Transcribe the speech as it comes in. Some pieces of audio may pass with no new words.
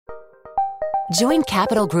Join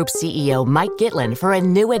Capital Group CEO Mike Gitlin for a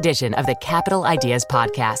new edition of the Capital Ideas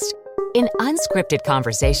Podcast. In unscripted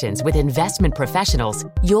conversations with investment professionals,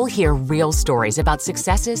 you'll hear real stories about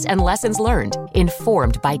successes and lessons learned,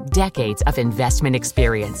 informed by decades of investment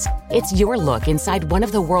experience. It's your look inside one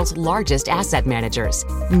of the world's largest asset managers.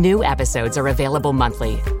 New episodes are available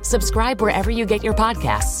monthly. Subscribe wherever you get your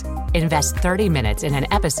podcasts. Invest 30 minutes in an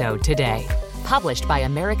episode today. Published by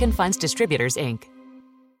American Funds Distributors, Inc.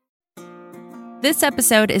 This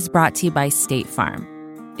episode is brought to you by State Farm.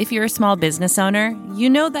 If you're a small business owner, you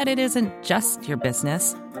know that it isn't just your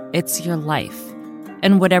business, it's your life.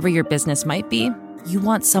 And whatever your business might be, you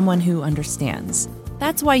want someone who understands.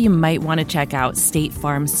 That's why you might want to check out State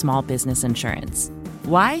Farm Small Business Insurance.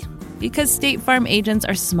 Why? Because State Farm agents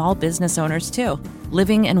are small business owners too,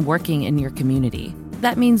 living and working in your community.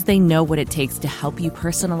 That means they know what it takes to help you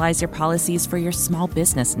personalize your policies for your small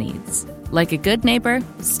business needs. Like a good neighbor,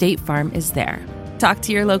 State Farm is there. Talk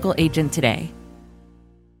to your local agent today.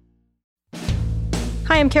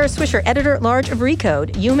 Hi, I'm Kara Swisher, editor-at-large of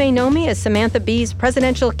Recode. You may know me as Samantha Bee's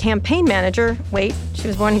presidential campaign manager. Wait, she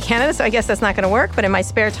was born in Canada, so I guess that's not going to work. But in my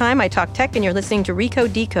spare time, I talk tech, and you're listening to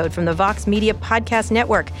Recode Decode from the Vox Media Podcast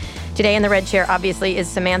Network. Today in the red chair, obviously, is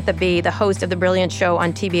Samantha Bee, the host of the brilliant show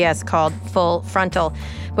on TBS called Full Frontal.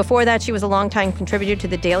 Before that, she was a longtime contributor to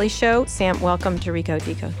The Daily Show. Sam, welcome to Recode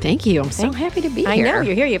Decode. Thank you. I'm so happy to be here. I know.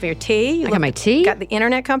 You're here. You have your tea. I got my tea. Got the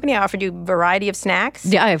internet company. I offered you a variety of snacks.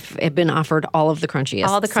 Yeah, I've been offered all of the crunchiest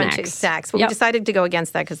All the crunchy snacks. Well, Yep. we decided to go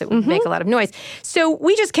against that because it would make a lot of noise. So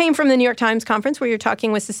we just came from the New York Times conference where you're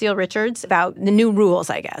talking with Cecile Richards about the new rules,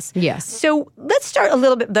 I guess. Yes. So let's start a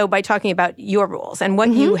little bit, though, by talking about your rules and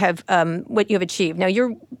what you have achieved. Now,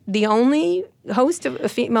 you're the only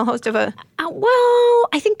female host of a... Well,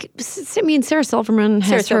 I think Sarah Silverman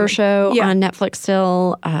has her show on Netflix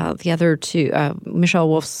still. The other two, Michelle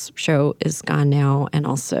Wolf's show is gone now, and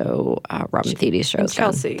also Robin Thiede's show is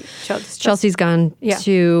gone. Chelsea's gone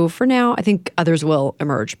too for now. I think others will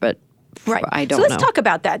emerge, but I don't know. So let's talk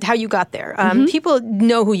about that, how you got there. People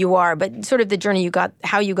know who you are, but sort of the journey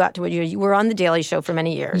how you got to what you were on The Daily Show for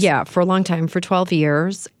many years. Yeah, for a long time, for 12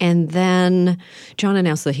 years. And then John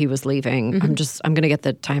announced that he was leaving. I'm going to get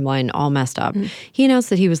the timeline all messed up. He announced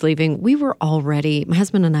that he was leaving. We were already, my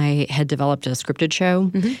husband and I had developed a scripted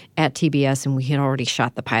show at TBS, and we had already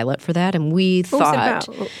shot the pilot for that. And we thought,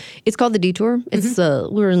 it's called The Detour. It's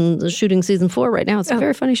we're in the shooting season 4 right now. It's a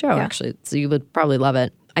very funny show, actually. So you would probably love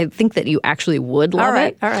it. I think that you actually would love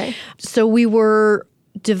it. All right. So we were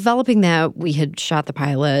developing that. We had shot the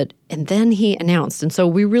pilot, and then he announced. And so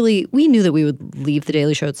we knew that we would leave The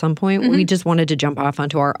Daily Show at some point. We just wanted to jump off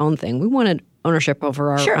onto our own thing. We wanted ownership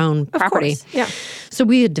over our own property. Of course. Yeah. So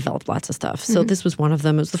we had developed lots of stuff. So this was one of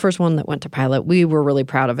them. It was the first one that went to pilot. We were really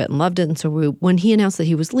proud of it and loved it. And so when he announced that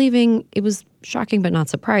he was leaving, it was shocking but not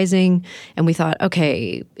surprising. And we thought,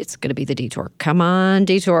 okay, it's going to be The Detour. Come on,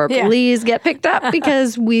 Detour, please get picked up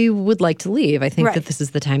because we would like to leave. I think that this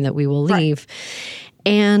is the time that we will leave.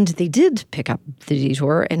 And they did pick up The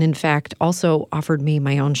Detour and, in fact, also offered me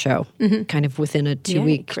my own show kind of within a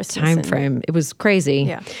 2-week time frame. It was crazy.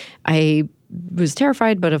 Yeah. I was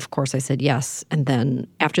terrified, but of course I said yes. And then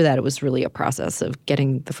after that, it was really a process of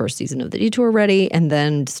getting the first season of The Detour ready and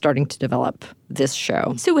then starting to develop this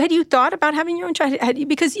show. So had you thought about having your own show?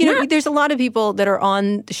 Because, there's a lot of people that are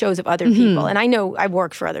on the shows of other people. And I know I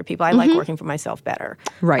work for other people. I like working for myself better.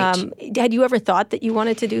 Right. Had you ever thought that you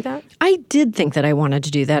wanted to do that? I did think that I wanted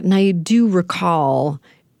to do that. And I do recall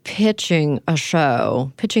pitching a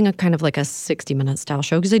kind of like a 60-minute style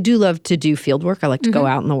show, because I do love to do field work. I like to go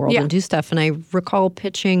out in the world and do stuff. And I recall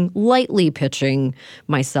lightly pitching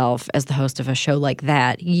myself as the host of a show like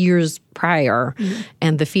that years prior,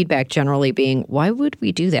 and the feedback generally being, why would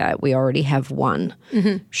we do that? We already have one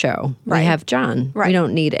show. We have John. We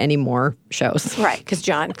don't need any more shows. Right, because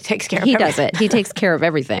John takes care of everything. He does it. He takes care of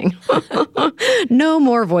everything. No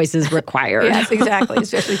more voices required. Yes, exactly,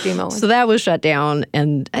 especially female ones. So that was shut down,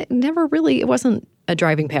 and it wasn't a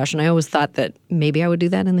driving passion. I always thought that maybe I would do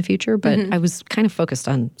that in the future, but I was kind of focused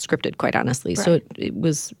on scripted, quite honestly. Right. So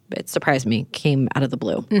it surprised me, came out of the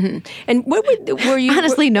blue. And were you...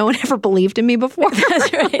 Honestly, no one ever believed in me before.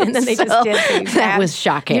 That's right. And then they just did. So that was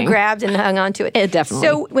shocking. You grabbed and hung on to it. Definitely.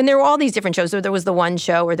 So when there were all these different shows, or there was the one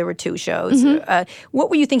show or there were 2 shows, what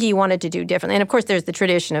were you thinking you wanted to do differently? And of course, there's the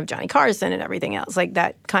tradition of Johnny Carson and everything else, like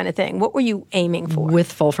that kind of thing. What were you aiming for? With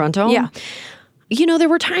Full Frontal? Yeah. There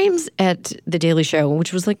were times at The Daily Show,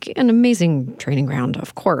 which was like an amazing training ground,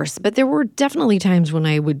 of course, but there were definitely times when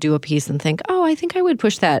I would do a piece and think, I think I would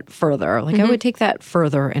push that further. Like I would take that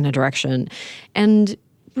further in a direction. And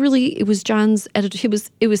really, it was John's editor.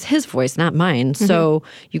 It was his voice, not mine. So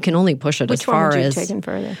you can only push it as far Which one would you as. have taken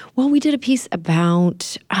further? Well, we did a piece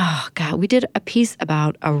about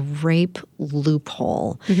a rape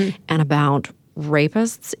loophole and about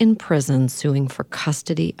rapists in prison suing for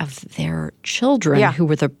custody of their children who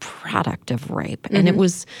were the product of rape. And it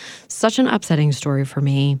was such an upsetting story for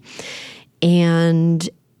me. And,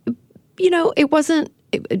 it wasn't.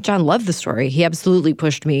 John loved the story. He absolutely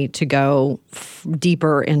pushed me to go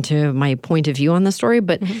deeper into my point of view on the story,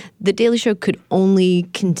 but The Daily Show could only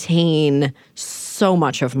contain so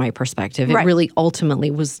much of my perspective. It really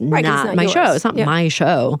ultimately was not my show. It's not my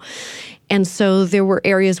show. And so there were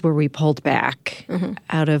areas where we pulled back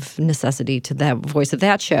out of necessity to the voice of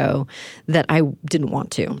that show that I didn't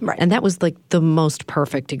want to. Right. And that was like the most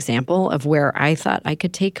perfect example of where I thought I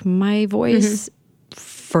could take my voice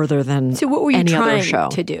further than So what were you any other trying show.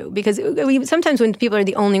 to do? Because sometimes when people are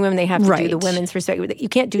the only women, they have to do the women's perspective. You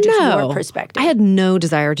can't do just your perspective. I had no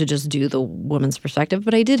desire to just do the woman's perspective,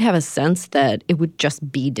 but I did have a sense that it would just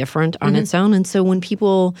be different on its own. And so when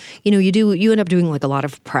people, you end up doing like a lot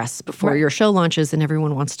of press before your show launches, and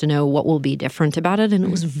everyone wants to know what will be different about it. And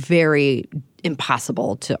it was very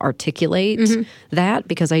impossible to articulate that,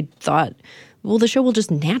 because I thought, well, the show will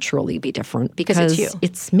just naturally be different because it's you.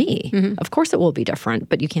 It's me. Of course it will be different,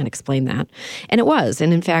 but you can't explain that. And it was.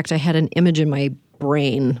 And in fact, I had an image in my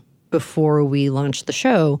brain before we launched the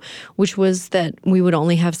show, which was that we would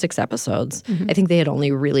only have 6 episodes. I think they had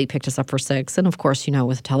only really picked us up for 6. And of course,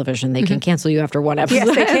 with television, they can cancel you after 1 episode.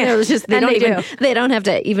 Yes, they can. It was just, they don't have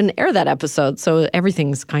to even air that episode. So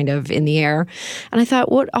everything's kind of in the air. And I thought,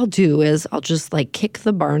 what I'll do is I'll just like kick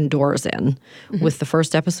the barn doors in with the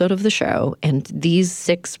first episode of the show and these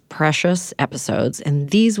 6 precious episodes. And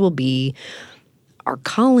these will be our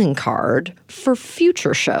calling card for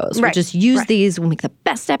future shows. We'll just use these. We'll make the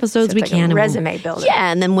best episodes we can. A resume builder.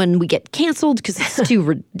 Yeah, and then when we get canceled because it's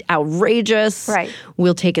too outrageous,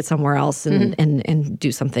 we'll take it somewhere else and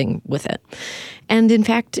do something with it. And in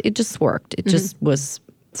fact, it just worked. It just was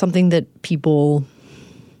something that people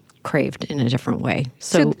craved in a different way.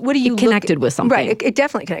 So what do you connected with something. Right, it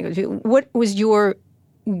definitely connected with you. What was your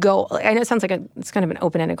goal? I know it sounds like it's kind of an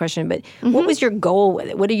open-ended question, but what was your goal with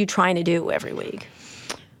it? What are you trying to do every week?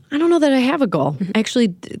 I don't know that I have a goal. I actually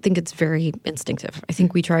think it's very instinctive. I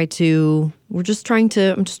think I'm just trying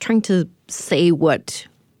to say what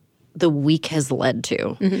the week has led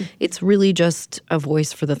to. It's really just a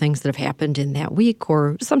voice for the things that have happened in that week,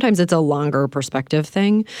 or sometimes it's a longer perspective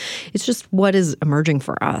thing. It's just what is emerging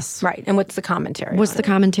for us. Right, and what's the commentary? What's the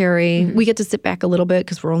commentary? We get to sit back a little bit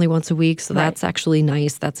because we're only once a week, so that's actually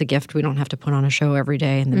nice. That's a gift. We don't have to put on a show every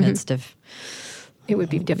day in the midst of... It would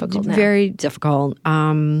be difficult now. Very difficult.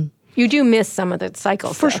 You do miss some of the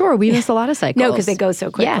cycles. For sure. We miss a lot of cycles. No, because they go so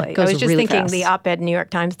quickly. Yeah, it goes I was just really thinking fast. the op-ed New York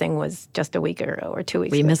Times thing was just a week ago or 2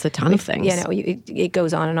 weeks We ago. miss a ton of things. It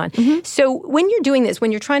goes on and on. So when you're doing this,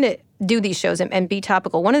 when you're trying to do these shows and be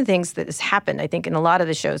topical, one of the things that has happened, I think, in a lot of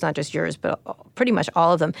the shows, not just yours, but pretty much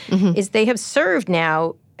all of them, is they have served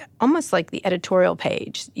now almost like the editorial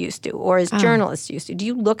page used to, or as journalists used to. Do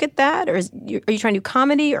you look at that, or are you trying to do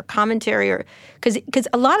comedy or commentary, or because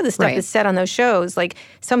a lot of the stuff that's said on those shows, like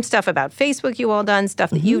some stuff about Facebook you all done, stuff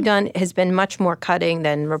that you've done, has been much more cutting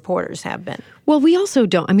than reporters have been. Well, we also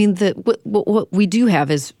don't. I mean, what we do have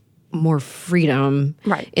is more freedom,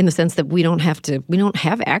 in the sense that we don't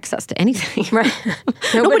have access to anything. Right.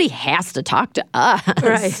 Nobody has to talk to us.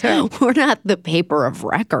 Right. We're not the paper of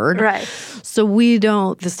record. Right. So we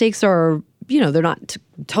don't, the stakes are, they're not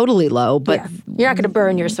totally low, but you're not going to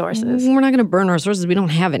burn your sources. We're not going to burn our sources. We don't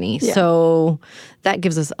have any. Yeah. So that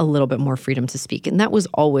gives us a little bit more freedom to speak. And that was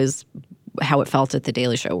always how it felt at The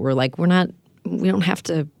Daily Show. We're like, we don't have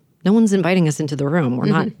to, no one's inviting us into the room. We're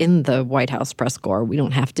not in the White House press corps. We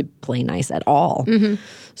don't have to play nice at all.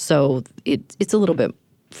 So it's a little bit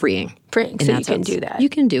freeing. So you can do that. You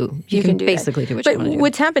can basically do what you want to do. But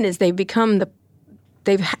what's happened is they've become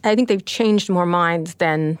I think they've changed more minds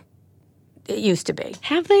than it used to be.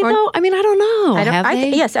 Have they, though? I mean, I don't know. Have they?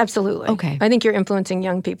 Yes, absolutely. Okay. I think you're influencing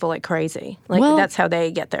young people like crazy. That's how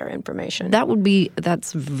they get their information.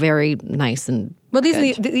 That's very nice and well,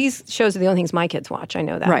 these shows are the only things my kids watch. I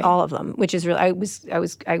know that, all of them, which is really.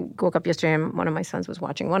 I woke up yesterday and one of my sons was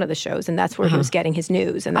watching one of the shows, and that's where he was getting his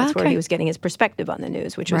news, and that's where he was getting his perspective on the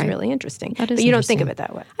news, which was really interesting. But you don't think of it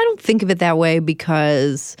that way. I don't think of it that way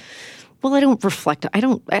because Well, I don't reflect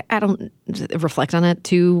on it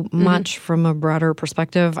too much from a broader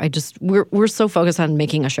perspective. We're so focused on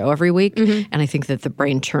making a show every week, and I think that the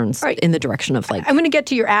brain turns in the direction of like. I'm going to get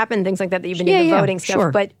to your app and things like that you've been doing the voting stuff.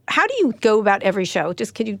 Sure. But how do you go about every show?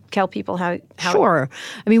 Just could you tell people how? Sure.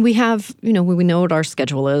 I mean, we have we know what our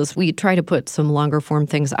schedule is. We try to put some longer form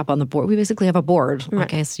things up on the board. We basically have a board,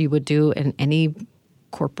 like as you would do in any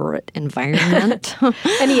corporate environment.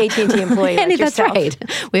 Any AT&T employee like yourself. That's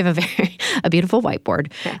right. We have a beautiful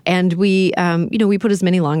whiteboard. And we, we put as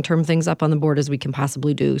many long-term things up on the board as we can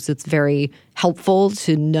possibly do. So it's very helpful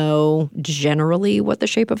to know generally what the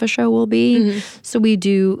shape of a show will be. So I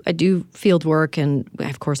do field work, and I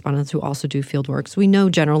have correspondents who also do field work. So we know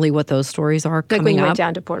generally what those stories are coming up. Like when you went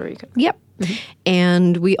down to Puerto Rico. Yep.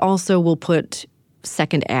 And we also will put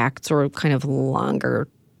second acts or kind of longer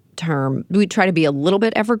term. We try to be a little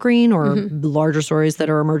bit evergreen or larger stories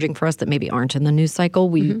that are emerging for us that maybe aren't in the news cycle.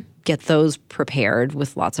 We get those prepared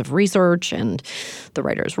with lots of research, and the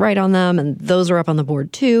writers write on them, and those are up on the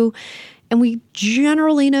board too. And we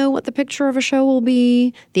generally know what the picture of a show will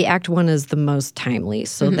be. The Act One is the most timely,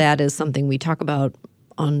 so that is something we talk about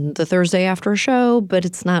on the Thursday after a show, but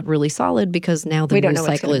it's not really solid because now the news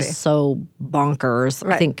cycle is so bonkers.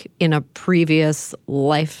 Right. I think in a previous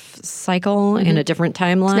life cycle, in a different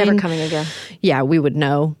timeline. It's never coming again. Yeah, we would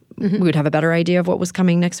know. We would have a better idea of what was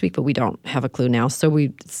coming next week, but we don't have a clue now, so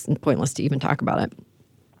it's pointless to even talk about it.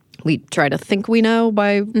 We try to think we know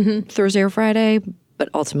by Thursday or Friday, but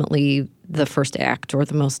ultimately the first act or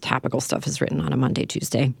the most topical stuff is written on a Monday,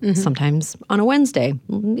 Tuesday, sometimes on a Wednesday.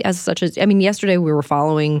 Yesterday we were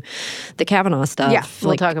following the Kavanaugh stuff. Yeah,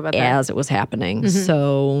 we'll talk about that. As it was happening.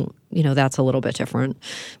 So, that's a little bit different.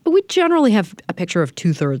 But we generally have a picture of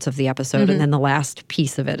 2/3 of the episode, and then the last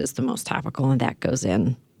piece of it is the most topical, and that goes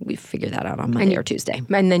in. We figure that out on Monday or Tuesday.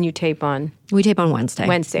 And then you tape on? We tape on Wednesday.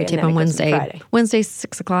 We tape on Wednesday. Friday. Wednesday,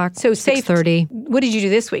 6 o'clock, so 6:30. What did you do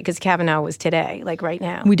this week? Because Kavanaugh was today, like right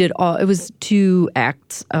now. We did it was 2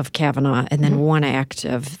 acts of Kavanaugh and then 1 act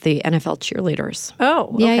of the NFL cheerleaders.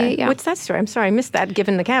 Oh, okay. Yeah. What's that story? I'm sorry, I missed that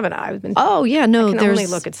given the Kavanaugh. I can only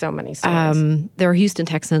look at so many stories. There are Houston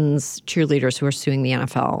Texans cheerleaders who are suing the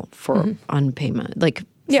NFL for unpayment,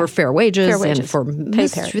 for fair wages and for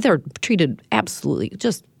they're treated absolutely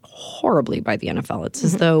just horribly by the NFL. It's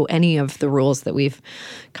as though any of the rules that we've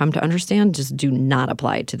come to understand just do not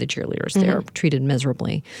apply to the cheerleaders. They're treated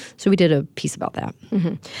miserably. So we did a piece about that.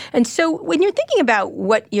 And so when you're thinking about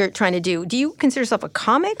what you're trying to do you consider yourself a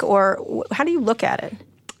comic, or how do you look at it?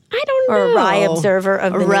 I don't know. Or a wry observer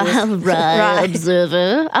of the news. Wry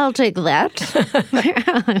observer. I'll take that.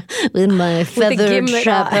 With my feathered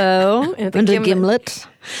chapeau and a gimlet.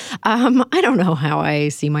 I don't know how I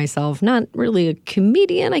see myself. Not really a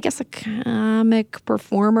comedian. I guess a comic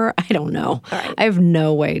performer. I don't know. Right. I have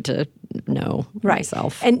no way to know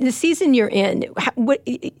myself. And the season you're in,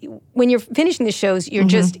 when you're finishing the shows, you're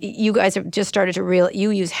you guys have just started to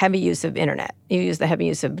you use heavy use of internet. You use the heavy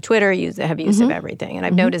use of Twitter, you use the heavy use of everything. And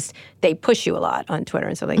I've noticed they push you a lot on Twitter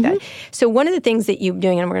and stuff like that. So one of the things that you're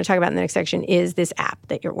doing, and we're going to talk about in the next section, is this app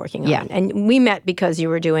that you're working on. Yeah. And we met because you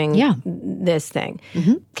were doing this thing.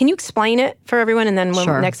 Can you explain it for everyone? And then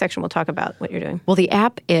next section we'll talk about what you're doing. Well, the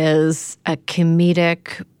app is a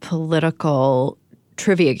comedic political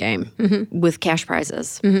trivia game with cash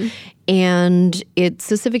prizes. And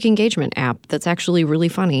it's a civic engagement app that's actually really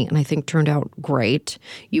funny and I think turned out great.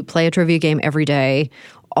 You play a trivia game every day.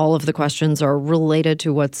 All of the questions are related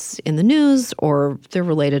to what's in the news, or they're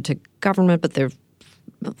related to government, but they're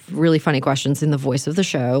really funny questions in the voice of the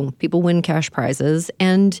show. People win cash prizes.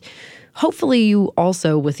 And hopefully you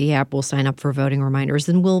also, with the app, will sign up for voting reminders,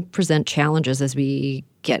 and we'll present challenges as we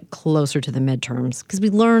get closer to the midterms. Because we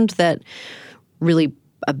learned that really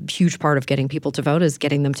a huge part of getting people to vote is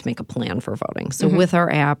getting them to make a plan for voting. So with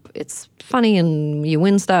our app, it's funny and you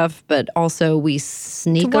win stuff, but also we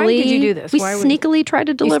sneakily... So why did you do this? Sneakily try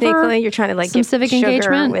to deliver you're trying to some civic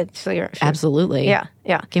engagement. With sugar. Absolutely. Yeah.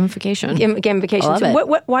 Gamification. Gamification. I love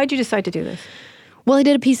it. Why did you decide to do this? Well, I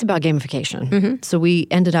did a piece about gamification. So we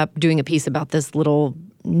ended up doing a piece about this little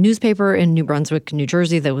newspaper in New Brunswick, New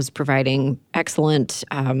Jersey that was providing excellent...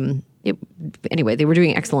 they were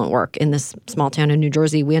doing excellent work in this small town in New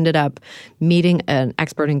Jersey. We ended up meeting an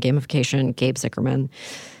expert in gamification, Gabe Zickerman.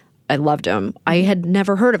 I loved him. I had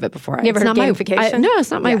never heard of it before. Never heard of gamification? No, it's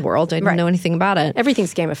not my world. I didn't know anything about it.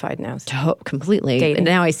 Everything's gamified now. Completely. Dating. And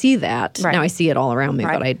now I see that. Right. Now I see it all around me,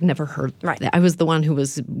 but I'd never heard that. I was the one who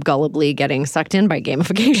was gullibly getting sucked in by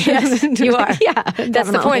gamification. Yes, you are. Yeah. That's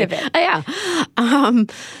the point of it. Yeah.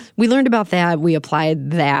 We learned about that. We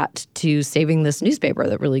applied that to saving this newspaper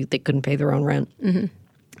that really they couldn't pay their own rent.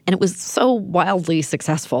 And it was so wildly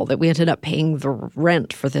successful that we ended up paying the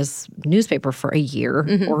rent for this newspaper for a year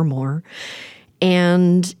or more.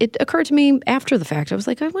 And it occurred to me after the fact, I was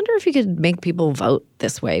like, I wonder if you could make people vote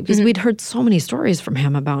this way. Because we'd heard so many stories from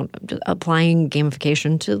him about applying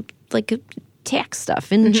gamification to like tax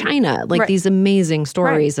stuff in China, like these amazing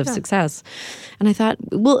stories of success. And I thought,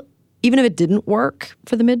 well, even if it didn't work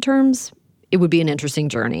for the midterms, it would be an interesting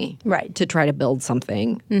journey to try to build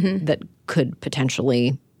something that could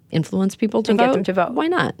potentially influence people to vote. Get them to vote. Why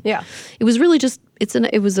not? Yeah. It was really just,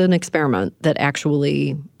 it was an experiment that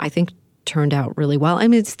actually, I think, turned out really well. I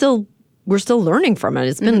mean, we're still learning from it.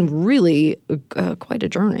 It's been really quite a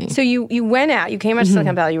journey. So you went out, you came out to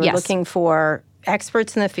Silicon Valley, you were looking for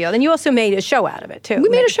experts in the field, and you also made a show out of it, too. We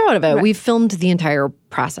made a show out of it. We filmed the entire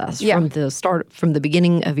process from the start, from the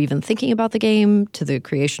beginning of even thinking about the game to the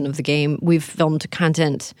creation of the game. We've filmed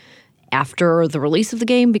content after the release of the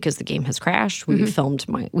game because the game has crashed. We filmed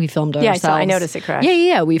ourselves. Yeah, I noticed it crashed.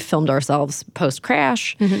 Yeah. We filmed ourselves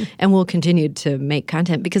post-crash, and we'll continue to make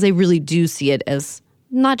content because I really do see it as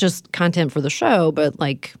not just content for the show, but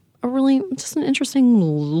like a really just an interesting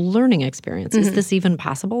learning experience. Is this even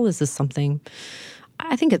possible? Is this something?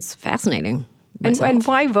 I think it's fascinating. And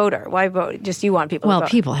why voter? Why vote? Just you want people to vote? Well,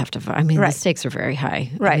 people have to vote. I mean, the stakes are very high.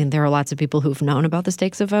 Right. I mean, there are lots of people who've known about the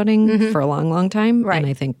stakes of voting for a long, long time. Right. And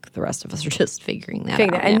I think the rest of us are just figuring that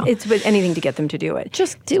out. And it's with anything to get them to do it.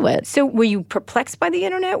 Just do it. So were you perplexed by the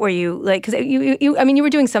internet? Were you like, because you were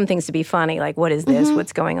doing some things to be funny, like what is this?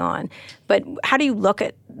 What's going on? But how do you look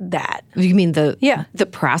at that? You mean the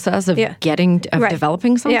process of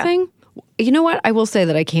developing something? Yeah. You know what? I will say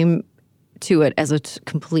that I came to it as a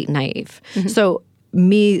complete naive. So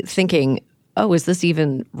me thinking, oh, is this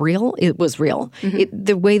even real? It was real.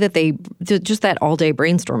 The way that just that all-day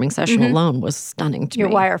brainstorming session alone was stunning to me. Your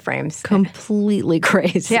wireframes. Completely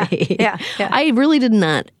crazy. Yeah. I really did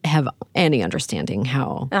not have any understanding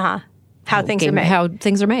how things are made. How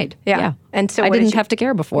things are made. Yeah. And so I didn't have to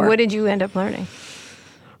care before. What did you end up learning?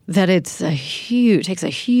 That takes a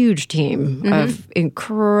huge team of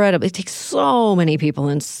incredible. It takes so many people,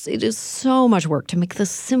 and it is so much work to make the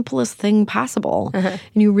simplest thing possible. And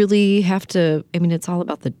you really have to. I mean, it's all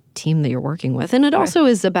about the team that you're working with, and it also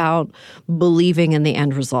is about believing in the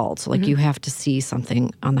end result. Like you have to see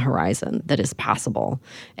something on the horizon that is possible.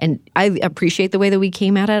 And I appreciate the way that we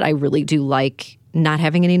came at it. I really do like not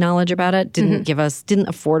having any knowledge about it. Didn't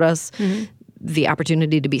afford us the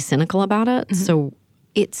opportunity to be cynical about it. So.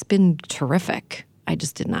 It's been terrific. I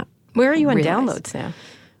just did not. Where are you on downloads now?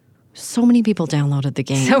 So many people downloaded the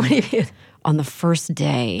game. So many people. On the first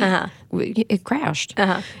day. It crashed.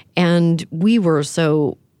 And we were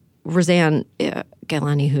so... Roseanne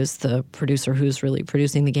Gailani, who's the producer who's really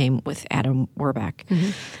producing the game with Adam Warbeck,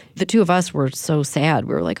 the two of us were so sad.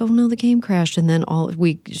 We were like, oh no, the game crashed. And then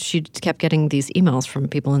she kept getting these emails from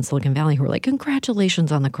people in Silicon Valley who were like,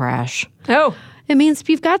 congratulations on the crash. Oh. It means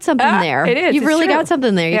you've got something there. It is. You've really got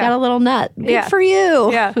something there. You got a little nut. Good for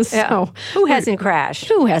you. Yeah. So, who hasn't crashed?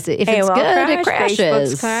 Who has it? If AOL it's good, it crashes.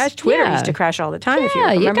 Facebook's crashed. Twitter used to crash all the time. If you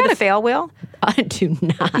remember the fail wheel? I do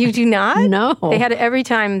not. You do not? No. They had every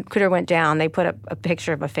time Twitter went down, they put up a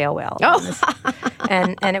picture of a fail whale.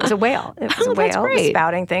 And it was a whale. It was a whale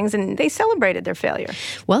spouting things, and they celebrated their failure.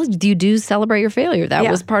 Well, you do celebrate your failure. That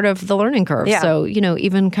was part of the learning curve. Yeah. So,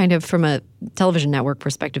 even kind of from a television network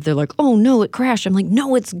perspective, they're like, oh, no, it crashed. I'm like,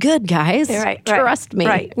 no, it's good, guys. Trust me.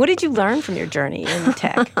 Right. What did you learn from your journey in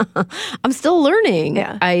tech? I'm still learning.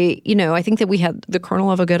 Yeah. I think that we had the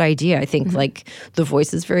kernel of a good idea. I think, like, the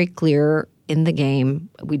voice is very clear in the game.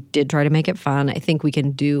 We did try to make it fun. I think we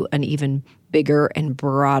can do an even bigger and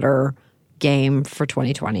broader game for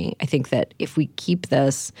 2020. I think that if we keep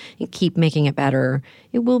this and keep making it better,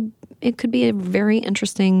 it could be a very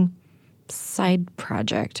interesting side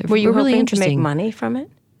project. Were you really hoping interesting to make money from it?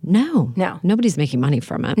 No. Nobody's making money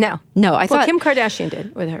from it. No. I thought Kim Kardashian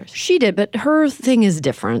did with hers. She did, but her thing is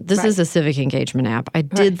different. This is a civic engagement app. I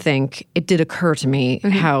did think it did occur to me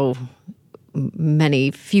how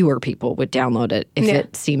many fewer people would download it if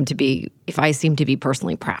I seemed to be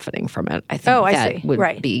personally profiting from it. I think that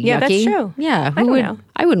would be yucky. Yeah, that's true. Yeah, I don't know.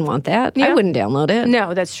 I wouldn't want that. Yeah. I wouldn't download it.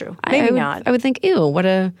 No, that's true. Maybe not. I would think, ew,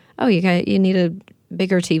 you need a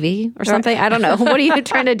bigger TV or something. I don't know. What are you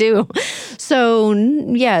trying to do? So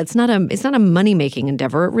yeah, it's not a money making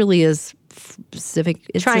endeavor. It really is civic.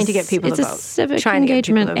 It's trying to get people to vote. It's a civic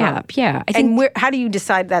engagement app. Yeah, I think. And how do you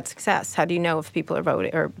decide that success? How do you know if people are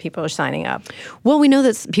voting or people are signing up? Well, we know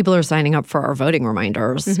that people are signing up for our voting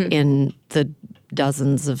reminders in the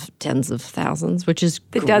dozens of tens of thousands, which is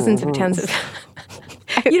dozens of tens of.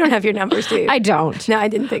 You don't have your numbers, do you? I don't. No, I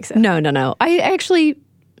didn't think so. No. I actually.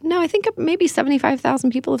 No, I think maybe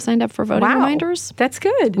 75,000 people have signed up for voting reminders. That's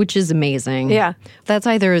good. Which is amazing. Yeah. That's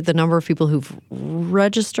either the number of people who've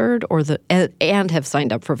registered or and have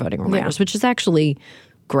signed up for voting reminders, which is actually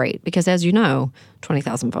great because, as you know,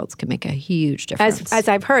 20,000 votes can make a huge difference. As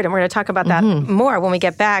I've heard, and we're going to talk about that more when we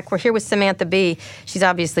get back. We're here with Samantha Bee. She's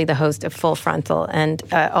obviously the host of Full Frontal and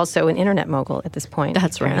also an internet mogul at this point.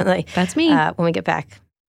 That's apparently. right. That's me. When we get back.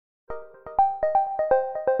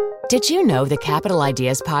 Did you know the Capital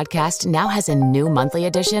Ideas podcast now has a new monthly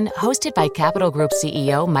edition hosted by Capital Group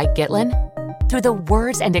CEO Mike Gitlin? Through the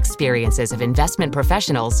words and experiences of investment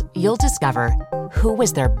professionals, you'll discover who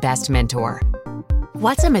was their best mentor,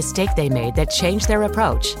 what's a mistake they made that changed their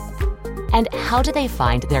approach, and how do they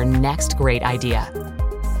find their next great idea.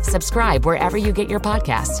 Subscribe wherever you get your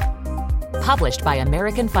podcasts. Published by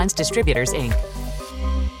American Funds Distributors, Inc.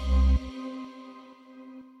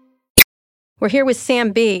 We're here with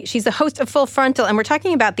Sam Bee. She's the host of Full Frontal, and we're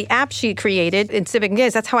talking about the app she created in Civic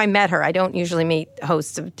News. That's how I met her. I don't usually meet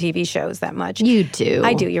hosts of TV shows that much. You do.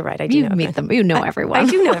 I do. You're right. I do. You meet them. You know everyone. I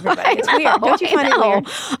do know everybody. It's weird. Don't you find it weird?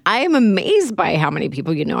 I am amazed by how many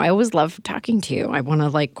people you know. I always love talking to you. I want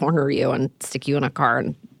to corner you and stick you in a car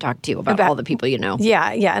and talk to you about all the people you know.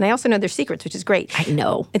 Yeah. And I also know their secrets, which is great. I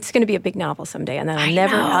know. It's going to be a big novel someday, and then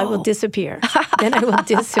I will disappear. Then I will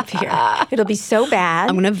disappear. It'll be so bad.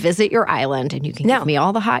 I'm going to visit your island, and you can give me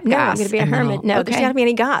all the hot goss. No, I'm going to be a hermit. No, there's not going to be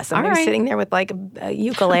any goss. I'm going to be sitting there with a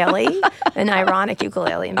ukulele, an ironic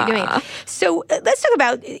ukulele, and be doing it. So let's talk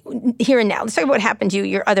about here and now. Let's talk about what happened to you,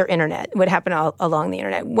 your other internet, what happened along the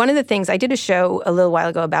internet. One of the things, I did a show a little while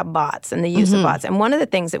ago about bots and the use of bots, and one of the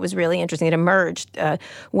things that was really interesting that emerged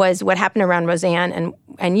was what happened around Roseanne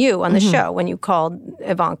and you on the show when you called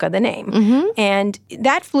Ivanka the name. And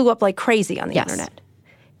that flew up like crazy on the internet.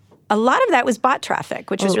 A lot of that was bot traffic,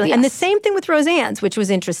 which was really, and the same thing with Roseanne's, which was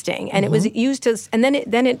interesting. And it was used to, and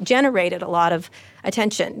then it generated a lot of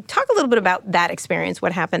attention. Talk a little bit about that experience,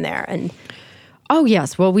 what happened there. And oh,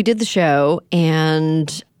 yes. Well, we did the show,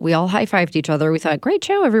 and we all high-fived each other. We thought, great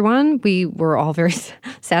show, everyone. We were all very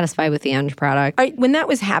satisfied with the end product. When that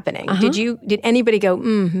was happening, did anybody go,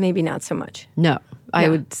 maybe not so much? No. I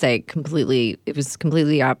would say it was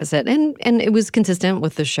completely the opposite. And it was consistent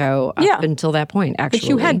with the show up until that point, actually. Which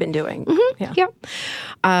you had been doing.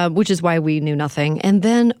 Which is why we knew nothing. And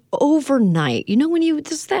then overnight, you know when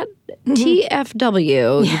just that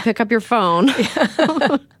TFW, you pick up your phone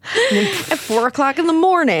at 4 o'clock in the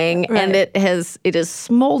morning, and it is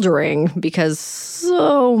smoldering because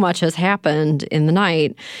so much has happened in the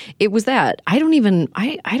night. It was that. I don't even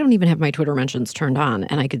have my Twitter mentions turned on,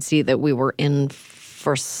 and I could see that we were in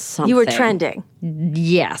for something. You were trending.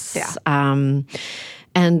 Yes. Yeah.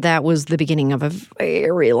 And that was the beginning of a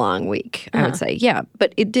very long week, I would say. Yeah.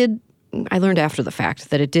 But I learned after the fact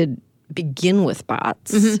that it did begin with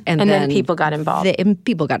bots. And then people got involved.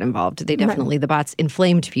 People got involved. They definitely, the bots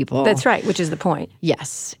inflamed people. That's right, which is the point.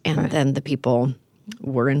 Yes. And then the people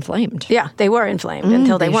were inflamed. Yeah, they were inflamed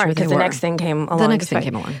until they weren't, because the next thing came along. The next thing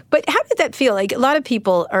came along. But how did that feel? Like, a lot of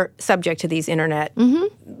people are subject to these internet,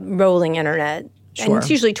 rolling internet. Sure. And it's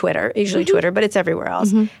usually Twitter, but it's everywhere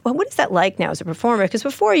else. Well, what is that like now as a performer? Because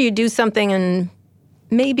before you do something and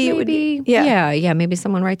maybe it would be... maybe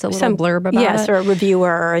someone writes a little blurb about it. Yes, or a reviewer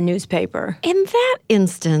or a newspaper. In that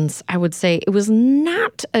instance, I would say it was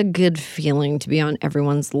not a good feeling to be on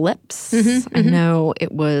everyone's lips. I know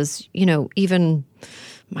it was, even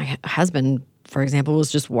my husband, for example, was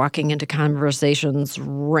just walking into conversations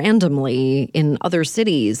randomly in other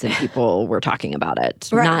cities, and people were talking about it,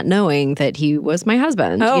 not knowing that he was my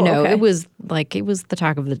husband. It was the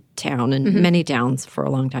talk of the town in many towns for a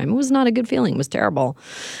long time. It was not a good feeling. It was terrible.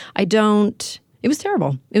 It was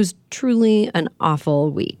terrible. It was truly an awful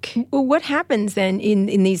week. Well, what happens then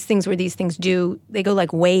in these things where these things they go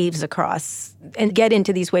like waves across and get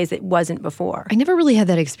into these ways that wasn't before? I never really had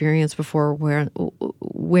that experience before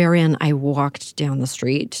wherein I walked down the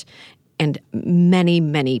street and many,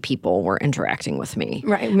 many people were interacting with me.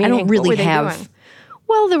 Right. I don't really what were they have... doing?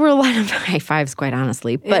 Well, there were a lot of high fives, quite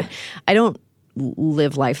honestly. But I don't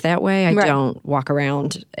live life that way. I don't walk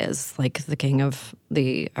around as like the king of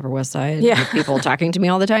the Upper West Side with people talking to me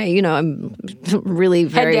all the time. I'm really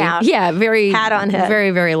very head down. Very hat on head,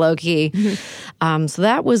 very, very low key. So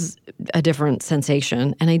that was a different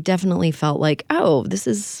sensation, and I definitely felt like, oh, this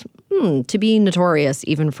is to be notorious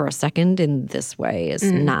even for a second in this way is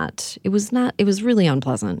not. It was really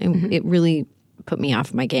unpleasant. It really put me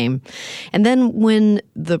off my game. And then when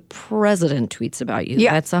the president tweets about you,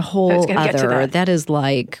 that's a whole other. That is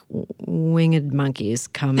like, winged monkeys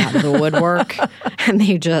come out of the woodwork and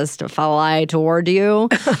they just fly toward you.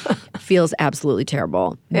 Feels absolutely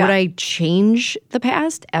terrible. Yeah. Would I change the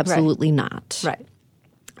past? Absolutely not. Right.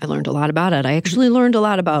 I learned a lot about it. I actually learned a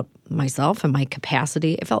lot about myself and my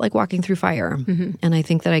capacity. It felt like walking through fire. And I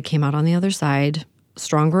think that I came out on the other side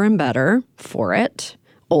stronger and better for it,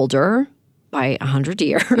 older by 100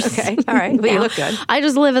 years. Okay. All right. But you look good. I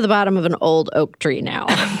just live at the bottom of an old oak tree now.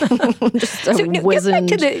 Just a wizened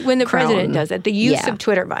get back to when the crown. president does it, the use Yeah. of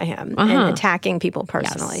Twitter by him and attacking people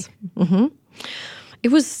personally. It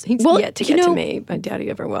was, He's well, yet to get to me. I doubt he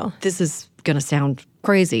ever will. This is going to sound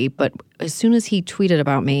crazy, but as soon as he tweeted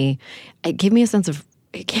about me, it gave me a sense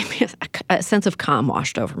of calm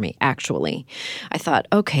washed over me, actually. I thought,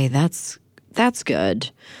 okay, that's good,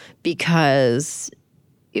 because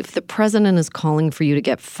if the president is calling for you to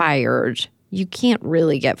get fired, you can't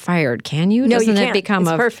really get fired, can you? No, Doesn't you it can't. become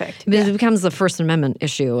It's perfect. It becomes the First Amendment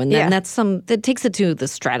issue, and then Yeah. that takes it to the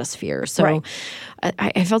stratosphere. So Right.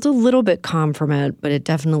 I felt a little bit calm from it, but it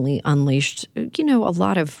definitely unleashed, a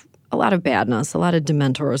lot of badness. A lot of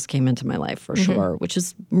dementors came into my life for sure, which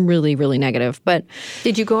is really, really negative. But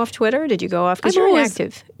Did you go off Twitter? Did you go off? Because I'm you're always-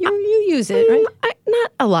 inactive. You use it, right?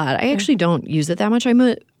 not a lot. I actually don't use it that much. I'm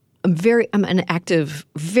an active,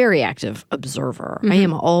 very active observer. I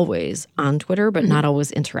am always on Twitter, but not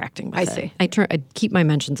always interacting with it. I see. I keep my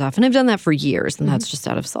mentions off, and I've done that for years, and that's just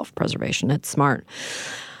out of self-preservation. It's smart.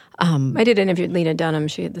 I did interview Lena Dunham.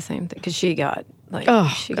 She had the same thing because she got she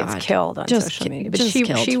God. gets killed on Just social media. But just she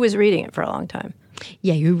killed. was reading it for a long time.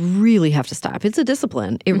 Yeah, you really have to stop. It's a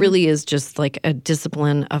discipline. It really is just like a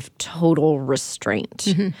discipline of total restraint.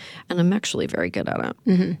 And I'm actually very good at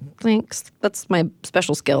it. Thanks. That's my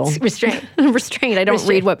special skill. Restraint. Restraint. I don't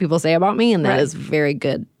read what people say about me, and that Right. is very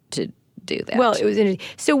good to do that. Well, it was interesting.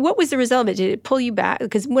 So what was the result of it? Did it pull you back?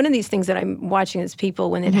 Because one of these things that I'm watching is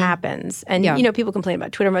people when it happens, and Yeah. people complain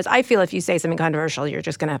about Twitter most. I feel if you say something controversial, you're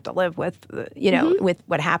just going to have to live with, with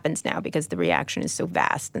what happens now because the reaction is so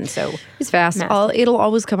vast and so It's fast. massive. It'll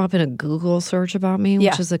always come up in a Google search about me, which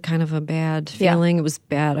Yeah. is a kind of a bad Yeah. feeling. It was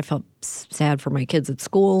bad. I felt sad for my kids at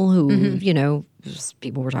school who, just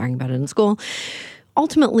people were talking about it in school.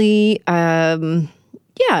 Ultimately,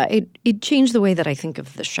 it changed the way that I think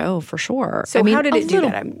of the show for sure. So how did it do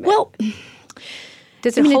that? Well,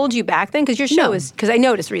 Does it hold you back then? Because your show is because I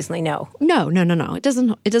noticed recently. No. no. It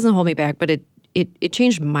doesn't hold me back, but it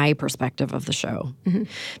changed my perspective of the show.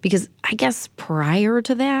 Because I guess prior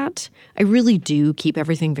to that, I really do keep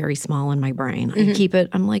everything very small in my brain. I keep it,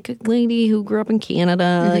 I'm like a lady who grew up in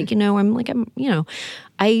Canada.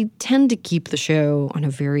 I tend to keep the show on a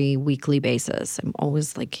very weekly basis. I'm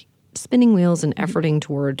always like spinning wheels and efforting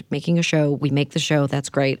toward making a show. We make the show, that's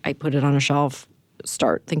great. I put it on a shelf,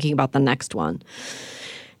 start thinking about the next one.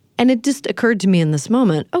 And it just occurred to me in this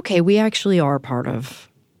moment, okay, we actually are part of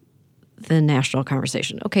the national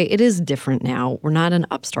conversation. Okay, it is different now. We're not an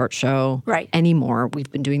upstart show anymore.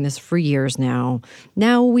 We've been doing this for years now.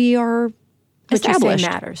 Now we are What you established. say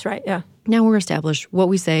matters, right? Yeah. Now we're established. What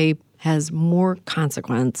we say has more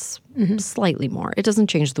consequence, slightly more. It doesn't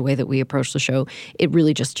change the way that we approach the show. It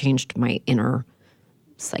really just changed my inner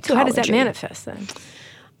psychology. So how does that manifest then?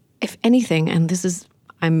 If anything, and this is,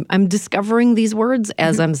 I'm discovering these words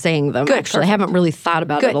as I'm saying them. Good, Actually, I haven't really thought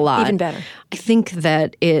about it a lot. Even better. I think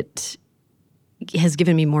that it has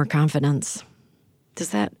given me more confidence.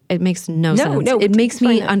 It makes no sense. No, It makes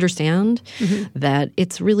me explain that. understand that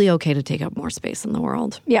it's really okay to take up more space in the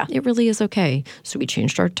world. Yeah. It really is okay. So we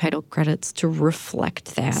changed our title credits to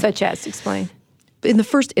reflect that. Such as, explain. In the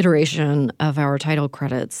first iteration of our title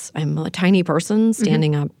credits, I'm a tiny person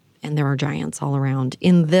standing up, and there are giants all around.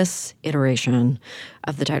 In this iteration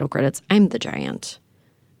of the title credits, I'm the giant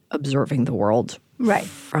observing the world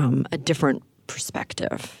from a different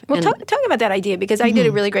perspective. Well, And- talk about that idea, because I did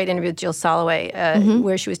a really great interview with Jill Soloway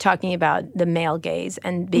where she was talking about the male gaze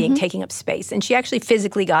and being taking up space. And she actually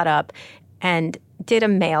physically got up and did a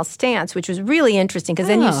male stance, which was really interesting because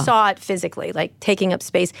then you saw it physically, like taking up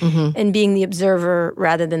space and being the observer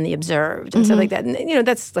rather than the observed and stuff like that. And,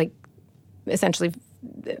 that's like essentially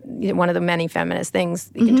one of the many feminist things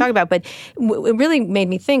you can talk about. But it really made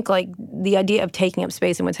me think, like, the idea of taking up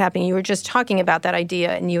space and what's happening. You were just talking about that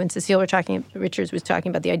idea, and you and Cecile were talking, Richards was talking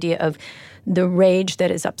about the idea of the rage that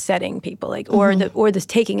is upsetting people, like, or this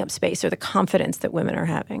taking up space or the confidence that women are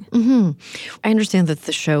having. I understand that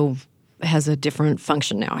the show has a different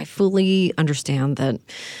function now. I fully understand that.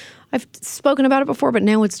 I've spoken about it before, but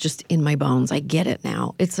now it's just in my bones. I get it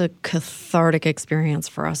now. It's a cathartic experience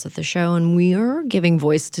for us at the show, and we are giving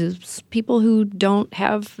voice to people who don't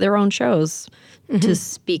have their own shows to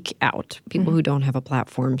speak out, people who don't have a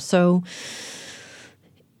platform. So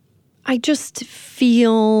I just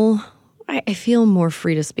feel, I feel more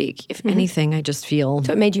free to speak. If anything, I just feel.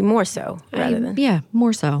 So it made you more so rather than. Yeah,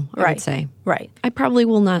 more so, I would say. Right. I probably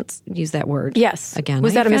will not use that word. Yes. Again.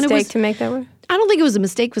 Was that a mistake to make that word? I don't think it was a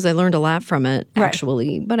mistake because I learned a lot from it,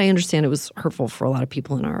 actually. But I understand it was hurtful for a lot of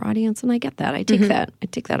people in our audience, and I get that. I take that. I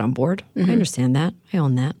take that on board. I understand that. I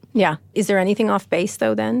own that. Yeah. Is there anything off base,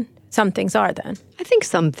 though, then? Some things are, then. I think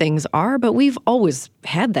some things are, but we've always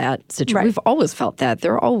had that situation. Right. We've always felt that.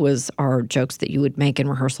 There always are jokes that you would make in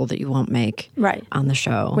rehearsal that you won't make on the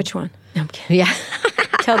show. Which one? No, I'm kidding. Yeah.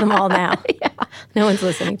 Tell them all now. No one's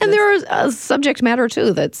listening to And this. there is a subject matter,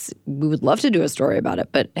 too, that's, we would love to do a story about it,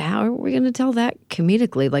 but how are we going to tell that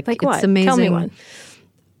comedically? Like it's what? amazing. Tell me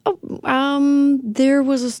one. There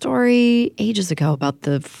was a story ages ago about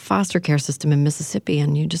the foster care system in Mississippi,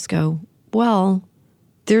 and you just go, well,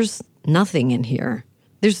 there's nothing in here.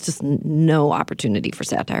 There's just no opportunity for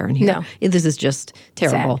satire in here. No. This is just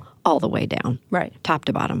terrible all the way down. Right. Top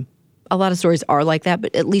to bottom. A lot of stories are like that,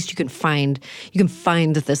 but at least you can find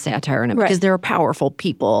the satire in it because there are powerful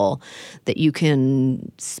people that you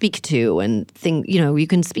can speak to and think, you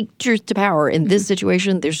can speak truth to power. In this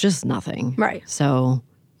situation, there's just nothing. Right. So,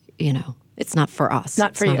 it's not for us.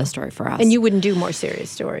 Not for it's you. Not a story for us. And you wouldn't do more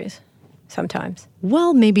serious stories sometimes.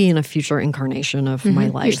 Well, maybe in a future incarnation of my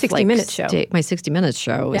life. Your 60 Minutes show. My 60 Minutes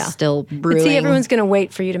show is still brewing. But see, everyone's going to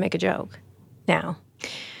wait for you to make a joke now.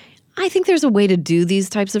 I think there's a way to do these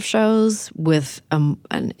types of shows with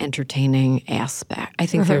an entertaining aspect. I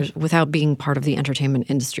think there's, without being part of the entertainment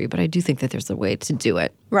industry, but I do think that there's a way to do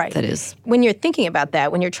it. Right. That is. When you're thinking about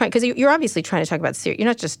that, when you're trying, because you're obviously trying to talk about serious, you're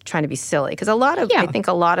not just trying to be silly. Because I think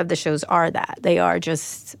a lot of the shows are that. They are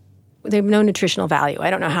just, they have no nutritional value. I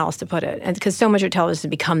don't know how else to put it. And because so much of television has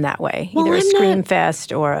become that way. Well, either a scream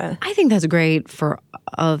fest or a. I think that's great for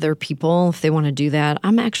other people if they want to do that.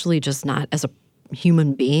 I'm actually just not, as a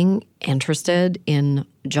human being, interested in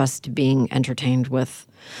just being entertained with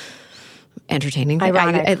entertaining things.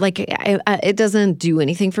 It doesn't do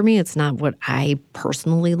anything for me. It's not what I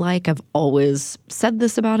personally like. I've always said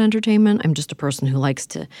this about entertainment. I'm just a person who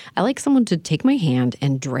I like someone to take my hand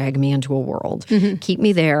and drag me into a world, keep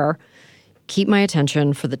me there, keep my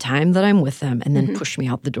attention for the time that I'm with them, and then push me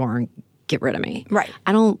out the door and get rid of me. Right.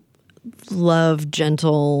 I don't love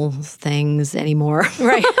gentle things anymore.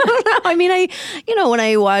 Right. I mean, when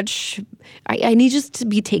I watch, I need just to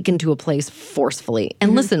be taken to a place forcefully.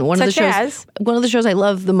 And listen, one of the shows I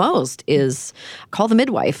love the most is Call the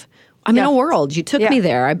Midwife. I'm in a world. You took me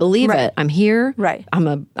there. I believe it. I'm here. Right. I'm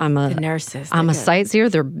a the nurses. I'm a sightseer.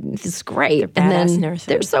 It's great. They're badass and then nurses.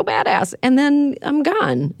 They're so badass. And then I'm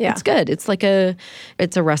gone. Yeah. It's good. It's like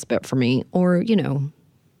it's a respite for me. Or,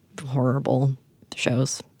 horrible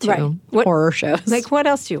shows too. Right. Horror shows. Like, what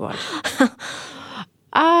else do you watch?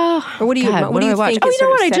 Or what do you watch? think is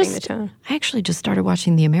sort of setting the tone? I actually just started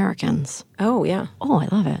watching The Americans. Oh, yeah. Oh, I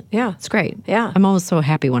love it. Yeah. It's great. Yeah. I'm always so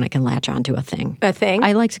happy when I can latch onto a thing. A thing?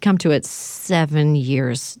 I like to come to it 7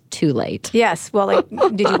 years too late. Yes. Well,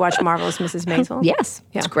 did you watch Marvelous Mrs. Maisel? Yes.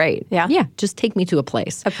 Yeah. It's great. Yeah. Yeah. Just take me to a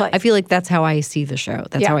place. A place. I feel like that's how I see the show.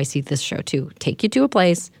 That's how I see this show too. Take you to a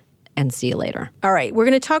place and see you later. All right. We're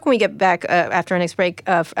going to talk when we get back after our next break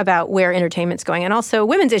about where entertainment's going and also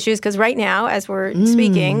women's issues, because right now, as we're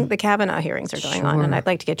speaking, the Kavanaugh hearings are going on, and I'd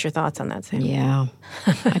like to get your thoughts on that, Sam. Yeah.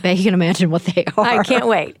 I bet you can imagine what they are. I can't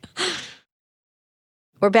wait.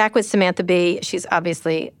 We're back with Samantha Bee. She's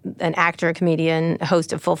obviously an actor, comedian,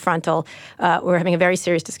 host of Full Frontal. We're having a very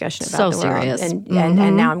serious discussion about the serious. world.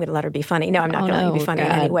 And now I'm going to let her be funny. No, I'm not going to let you be funny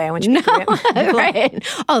in any way. I want you to be grim. Right.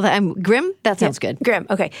 Oh, I'm grim? That sounds good. Grim.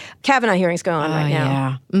 Okay. Kavanaugh hearings going on right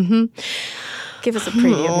now. Yeah. Mm-hmm. Give us a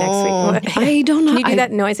preview of next week. I don't know. Can you do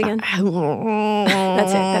that noise again?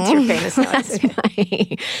 That's it. That's your famous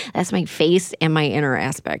noise. That's my face and my inner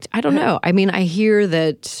aspect. I don't know. I mean, I hear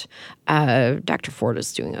that Dr. Ford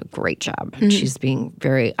is doing a great job. She's being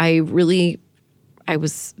very, I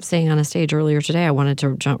was saying on a stage earlier today, I wanted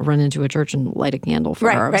to run into a church and light a candle for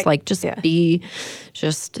her. I was like, just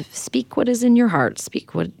speak what is in your heart.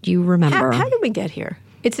 Speak what you remember. How did we get here?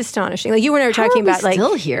 It's astonishing. Like you and I were talking about,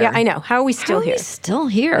 still here? Yeah, I know. How are we still here? Still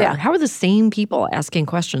here? Yeah. How are the same people asking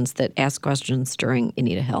questions that asked questions during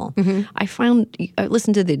Anita Hill? I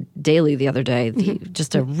listened to the Daily the other day,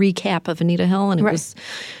 just a recap of Anita Hill, and it was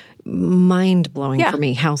mind-blowing for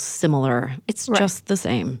me how similar. It's just the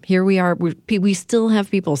same. Here we are. We still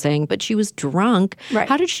have people saying, but she was drunk. Right.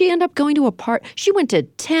 How did she end up going to a party? She went to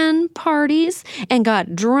 10 parties and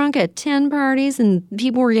got drunk at 10 parties, and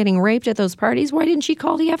people were getting raped at those parties. Why didn't she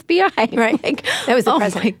call the FBI? Right. Like, that was the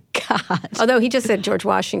president. Oh, my God. Although he just said George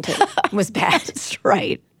Washington was bad. That's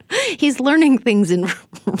right. He's learning things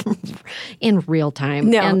in real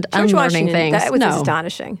time and George unlearning Washington, things. that was no.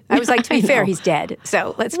 astonishing. I was like, to be fair, he's dead.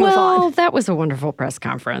 So let's move Well, on. that was a wonderful press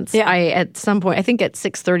conference. Yeah. At some point, I think at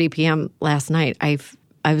 6:30 p.m. last night,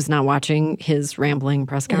 I was not watching his rambling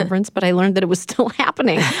press conference, but I learned that it was still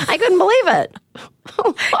happening. I couldn't believe it.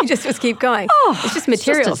 You just keep going. It's just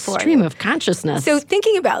material Just a for stream you. of consciousness. So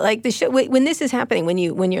thinking about like the show, when this is happening, when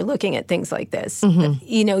you're looking at things like this,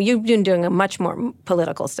 you've been doing a much more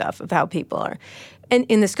political stuff of how people are, and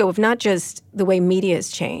in the scope of not just the way media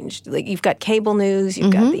has changed. Like you've got cable news,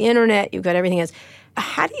 you've got the internet, you've got everything else.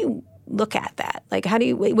 How do you look at that? Like how do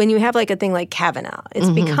you when you have like a thing like Kavanaugh?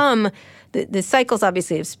 It's become the cycles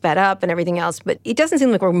obviously have sped up and everything else, but it doesn't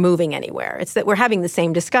seem like we're moving anywhere. It's that we're having the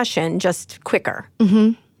same discussion, just quicker.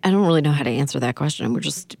 I don't really know how to answer that question. We're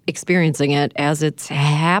just experiencing it as it's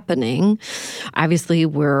happening. Obviously,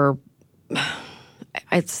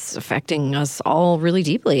 it's affecting us all really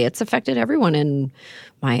deeply. It's affected everyone in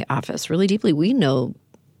my office really deeply. We know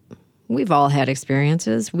we've all had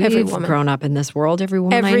experiences. We've grown up in this world. Every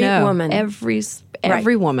woman I know.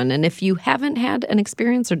 Every woman. And if you haven't had an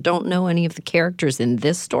experience or don't know any of the characters in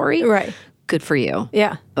this story, good for you.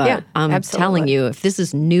 Yeah. But I'm telling you, if this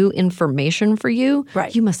is new information for you,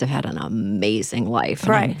 you must have had an amazing life.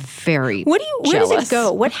 And I'm very Where jealous. does it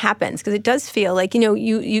go? What happens? Because it does feel like,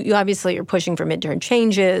 you obviously are pushing for midterm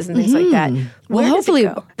changes and things like that. Well, hopefully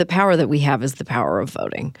does it go? the power that we have is the power of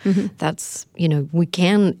voting. That's, we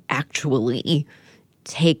can actually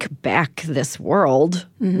take back this world.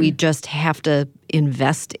 We just have to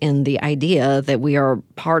invest in the idea that we are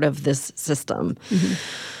part of this system.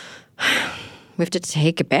 We have to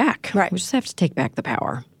take it back. Right. We just have to take back the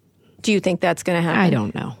power. Do you think that's going to happen? I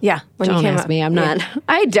don't know. Yeah. When don't you came ask up, me. I'm not.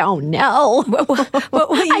 I don't know.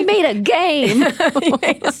 I made a game.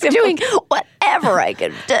 I'm doing whatever I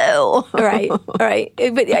could do. Right.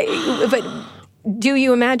 But do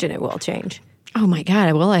you imagine it will change? Oh, my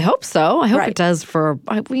God. Well, I hope so. I hope it does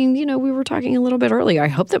we were talking a little bit earlier. I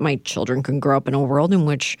hope that my children can grow up in a world in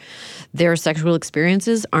which their sexual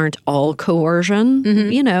experiences aren't all coercion,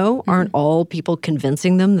 aren't all people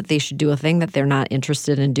convincing them that they should do a thing that they're not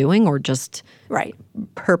interested in doing or just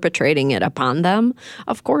perpetrating it upon them.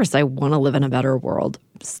 Of course, I want to live in a better world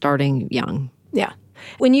starting young. Yeah.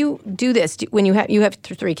 When you do this, when you have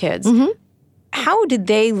 3 kids, how did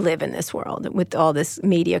they live in this world with all this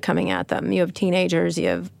media coming at them? You have teenagers, you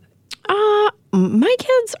have... My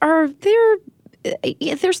kids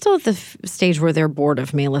they're still at the stage where they're bored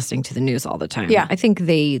of me listening to the news all the time. Yeah. I think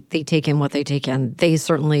they take in what they take in. They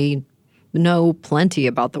certainly know plenty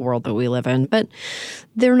about the world that we live in, but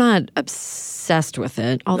they're not obsessed with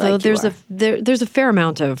it. Although Like there's a fair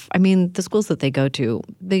amount of, the schools that they go to,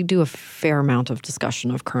 they do a fair amount of discussion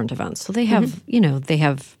of current events. So they have, they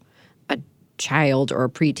have a child or a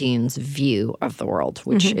preteen's view of the world,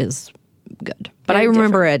 which is good. But I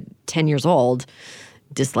remember at 10 years old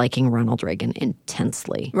disliking Ronald Reagan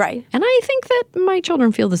intensely. Right. And I think that my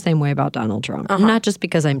children feel the same way about Donald Trump. Not just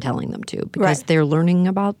because I'm telling them to, because they're learning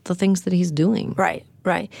about the things that he's doing. Right.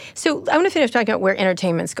 So I want to finish talking about where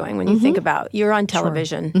entertainment's going. When you think about, you're on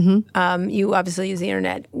television. You obviously use the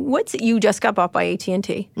internet. You just got bought by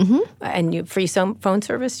AT&T, and you free phone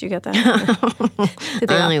service. You get that?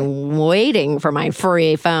 I'm waiting for my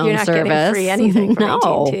free phone You're not service. getting free anything from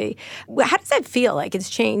No. AT&T. How does that feel? Like it's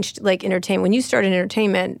changed, like entertainment. When you started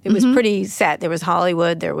entertainment, it was pretty set. There was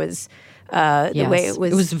Hollywood. There was the way it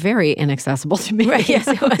was. It was very inaccessible to me. Right, yes,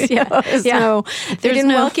 it was. Yeah. They didn't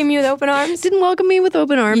welcome you with open arms? Didn't welcome me with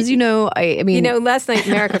open arms. Last night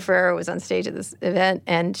America Ferrera was on stage at this event,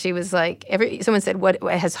 and she was like, someone said, "What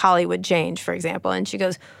has Hollywood changed?" For example, and she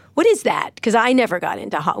goes, "What is that?" Because I never got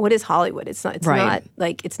into what is Hollywood. It's not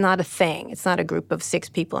it's not a thing. It's not a group of 6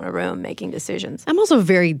 people in a room making decisions. I'm also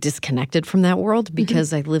very disconnected from that world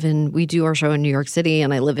because we do our show in New York City,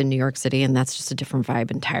 and I live in New York City, and that's just a different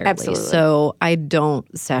vibe entirely. Absolutely. So I don't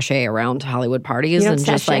sashay around Hollywood parties and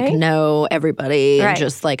just sashay? know everybody, Right. and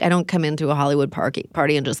just I don't come into a Hollywood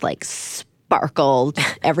party and just sparkle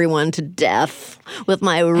everyone to death with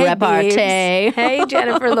my repartee. Babes. Hey,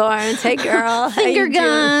 Jennifer Lawrence. Hey, girl. Finger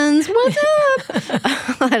guns. What's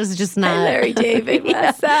up? That is just not. Hey, Larry David.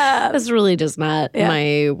 What's up? That's really just not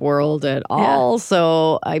my world at all.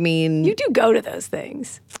 So, You do go to those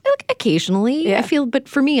things. Occasionally, I feel, but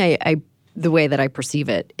for me, I the way that I perceive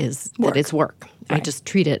it is that it's work. I just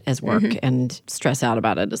treat it as work and stress out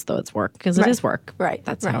about it as though it's work because it is work. Right.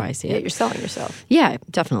 That's how I see it. Yeah, you're selling yourself. Yeah,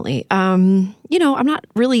 definitely. I'm not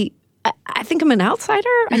really. I think I'm an outsider.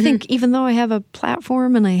 I think even though I have a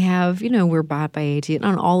platform and I have, we're bought by AT&T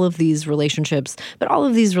on all of these relationships, but all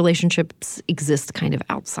of these relationships exist kind of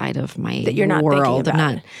outside of my that you're not world. thinking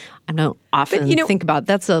about. I don't often think about.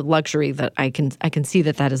 That's a luxury that I can see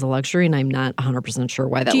that is a luxury, and I'm not 100% sure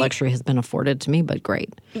why that luxury has been afforded to me, but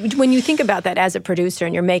great. When you think about that as a producer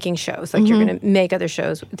and you're making shows, like you're going to make other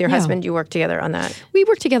shows with your husband, you work together on that. We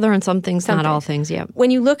work together on some things, not all things, yeah.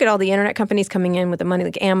 When you look at all the internet companies coming in with the money,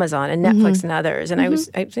 like Amazon and Netflix and others, and I was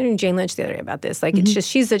interviewing Jane Lynch the other day about this, like it's just,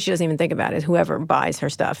 she said she doesn't even think about it. Whoever buys her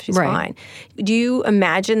stuff, she's fine. Do you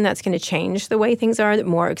imagine that's going to change the way things are, that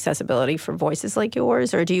more accessibility for voices like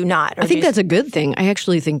yours, or do you not? Or I think that's a good thing. I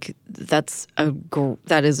actually think that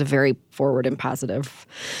is a very forward and positive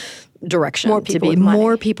direction. More people with money.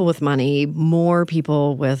 More people with money, more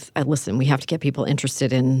people with, listen, we have to get people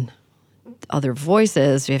interested in other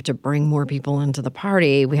voices. We have to bring more people into the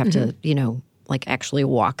party. We have to, actually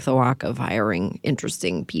walk the walk of hiring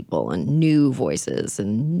interesting people and new voices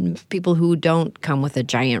and people who don't come with a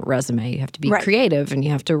giant resume. You have to be creative and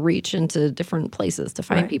you have to reach into different places to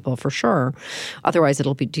find people for sure. Otherwise,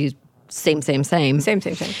 it'll be same. Same.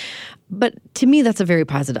 But to me, that's a very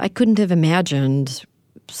positive. I couldn't have imagined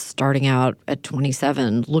starting out at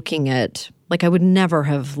 27 looking at, I would never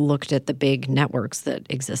have looked at the big networks that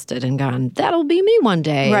existed and gone, that'll be me one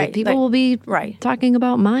day. Right. People will be talking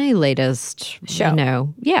about my latest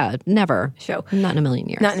show. Yeah, never. Show. Not in a million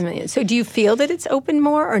years. Not in a million. So do you feel that it's open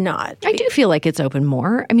more or not? I do feel like it's open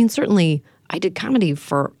more. I mean, certainly I did comedy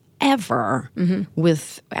forever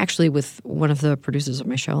with one of the producers of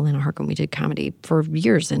my show, Elena Harkin. We did comedy for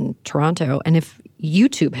years in Toronto. And if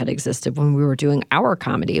YouTube had existed when we were doing our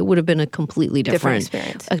comedy, it would have been a completely different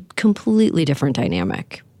experience. A completely different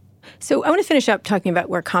dynamic. So I want to finish up talking about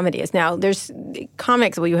where comedy is now. There's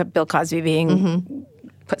comics. Well, you have Bill Cosby being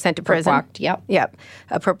sent to prison. Perp-walked, Yep.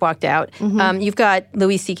 Perp walked out. You've got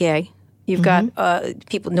Louis C.K. You've got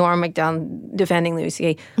people, Norm Macdonald defending Louis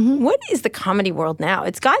C.K. What is the comedy world now?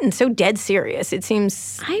 It's gotten so dead serious. It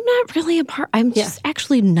seems... I'm not really a part... I'm just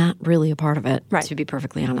actually not really a part of it, to be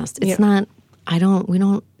perfectly honest. It's not...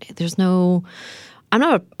 There's no... I'm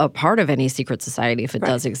not a part of any secret society if it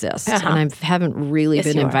does exist. And I haven't really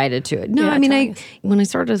been invited to it. No, when I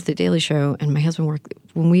started at The Daily Show and my husband worked...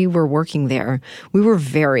 When we were working there, we were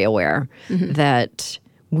very aware that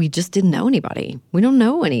we just didn't know anybody. We don't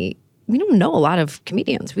know a lot of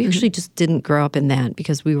comedians. We actually just didn't grow up in that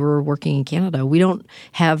because we were working in Canada. We don't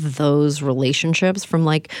have those relationships from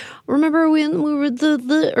remember when we were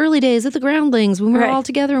the early days at the Groundlings when we were all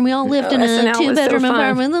together and we all lived in a 2-bedroom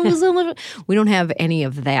apartment. We don't have any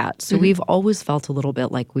of that. So we've always felt a little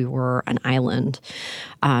bit like we were an island.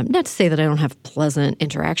 Not to say that I don't have pleasant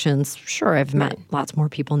interactions. Sure, I've met lots more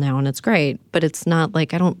people now and it's great. But it's not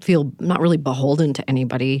like I don't feel not really beholden to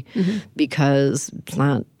anybody because it's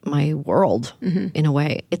not my world in a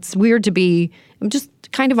way. It's weird to be, I'm just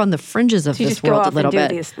kind of on the fringes of this world a little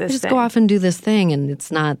bit. I just go off and do this thing, and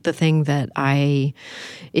it's not the thing that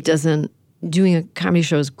doing a comedy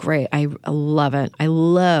show is great. I love it. I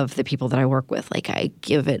love the people that I work with. I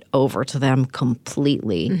give it over to them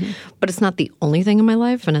completely. But it's not the only thing in my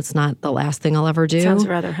life, and it's not the last thing I'll ever do. Sounds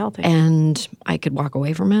rather healthy. And I could walk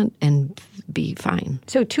away from it and be fine.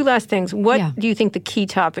 So 2 last things. What do you think the key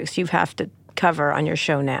topics you have to cover on your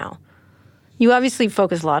show now? You obviously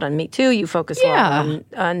focus a lot on Me Too. You focus a lot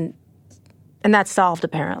on and that's solved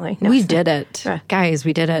apparently. No, we did it. Guys,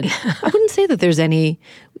 we did it. I wouldn't say that there's any,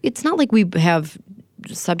 it's not like we have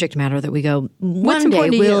subject matter that we go, one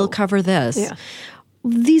day we'll cover this. Yeah.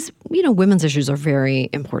 These, women's issues are very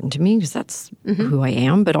important to me because that's who I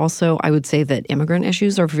am. But also I would say that immigrant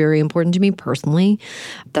issues are very important to me personally.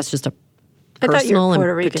 That's just a personal and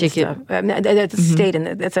particular. That's a state,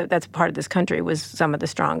 and that's part of this country was some of the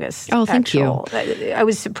strongest. Oh, thank you. I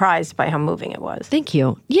was surprised by how moving it was. Thank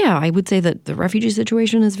you. Yeah, I would say that the refugee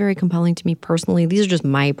situation is very compelling to me personally. These are just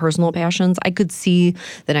my personal passions. I could see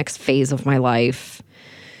the next phase of my life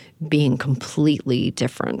being completely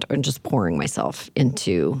different and just pouring myself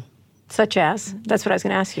into. Such as? That's what I was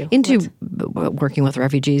going to ask you. Working with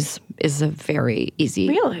refugees is a very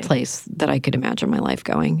easy place that I could imagine my life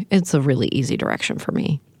going. It's a really easy direction for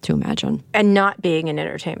me to imagine. And not being in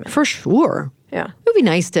entertainment. For sure. Yeah. It would be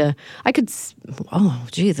nice this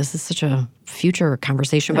is such a future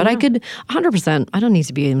conversation. But I could, 100%, I don't need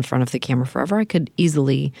to be in front of the camera forever. I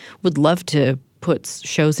would love to put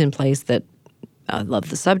shows in place that I love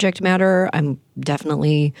the subject matter.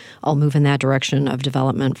 I'll move in that direction of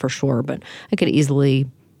development for sure, but I could easily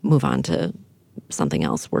move on to something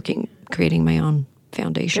else, creating my own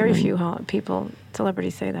foundation. Very few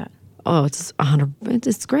celebrities say that. Oh, it's 100.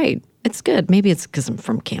 It's great. It's good. Maybe it's because I'm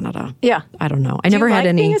from Canada. Yeah. I don't know. I Do never you had like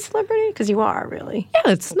any. being a celebrity? Because you are, really.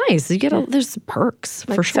 Yeah, it's nice. You get there's perks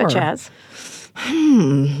Like, for sure. Such as?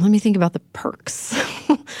 Let me think about the perks.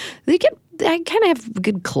 I kind of have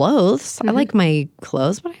good clothes. I like my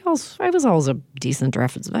clothes, but I was always a decent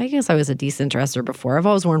dresser. I guess I was a decent dresser before. I've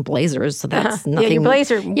always worn blazers, so that's nothing. Yeah, your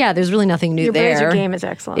blazer. Yeah, there's really nothing new Your there. blazer game is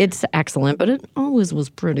excellent. It's excellent, but it always was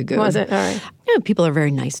pretty good. Was it? All right. Yeah, people are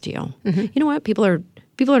very nice to you. You know what? People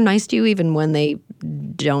are nice to you even when they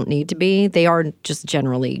don't need to be. They are just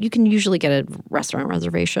generally. You can usually get a restaurant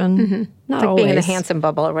reservation. Not Like always. being in the Hanson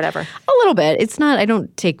bubble or whatever. A little bit. It's not. I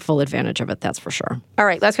don't take full advantage of it. That's for sure. All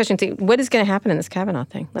right, last question. What is going to happen in this Kavanaugh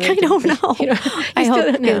thing? I don't know. I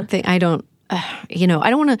hope. I don't. I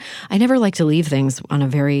don't want to. I never like to leave things on a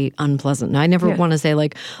very unpleasant note. I never want to say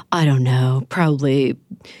like, I don't know, probably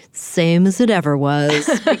same as it ever was,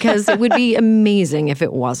 because it would be amazing if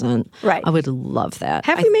it wasn't. Right. I would love that.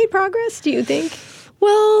 Have you made progress, do you think?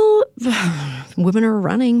 Well, women are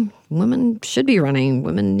running. Women should be running.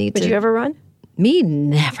 Women need to. Would you ever run? Me,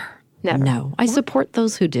 never. Never. No. I support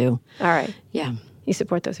those who do. All right. Yeah. You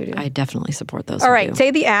support those who do. I definitely support those All who right. do.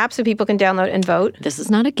 Say the app so people can download and vote. This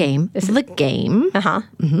is not a game. This is the game.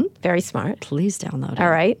 Very smart. Please download it.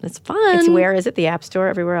 All right. It's fun. It's where is it? The App Store,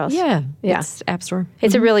 everywhere else? Yeah. Yeah. It's App Store.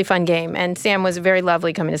 It's a really fun game. And Sam was very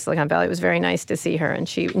lovely coming to Silicon Valley. It was very nice to see her. And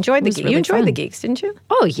she enjoyed the geeks. really You enjoyed the fun. geeks, didn't you?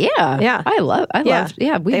 Oh, yeah. Yeah. I loved.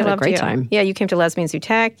 Yeah, we They had a loved great you. time. Yeah, you came to Lesbians Who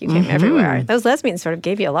Tech. You came everywhere. Those lesbians sort of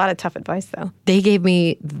gave you a lot of tough advice, though. They gave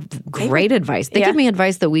me great advice. They Yeah. gave me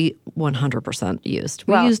advice that we 100% used.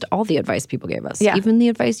 We Well- used all the advice people gave us, Yeah. even the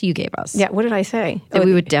advice you gave us. Yeah, what did I say? That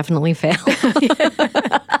we would definitely fail.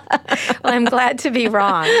 Well, I'm glad to be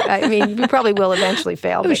wrong. I mean, you probably will eventually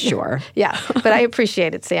fail. But sure. Yeah, but I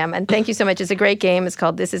appreciate it, Sam. And thank you so much. It's a great game. It's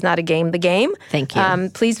called This Is Not a Game, The Game. Thank you.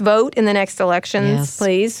 Please vote in the next elections, Yes.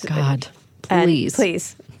 please. God, And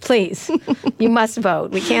please. please. You must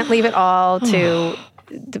vote. We can't leave it all to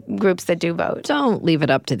the groups that do vote. Don't leave it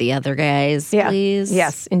up to the other guys, please.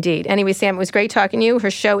 Yes, indeed. Anyway, Sam, it was great talking to you.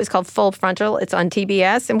 Her show is called Full Frontal. It's on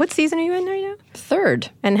TBS. And what season are you in right now? Third.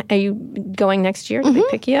 And are you going next year? Did they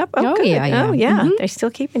pick you up? Oh, good. yeah. Oh, yeah. They're still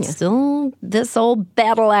keeping you. Still, this old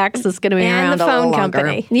battle axe is going to be And around the a phone little longer.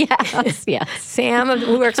 company. Yes, yes. Sam,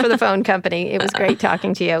 who works for the phone company. It was great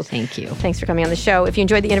talking to you. Thank you. Thanks for coming on the show. If you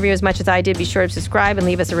enjoyed the interview as much as I did, be sure to subscribe and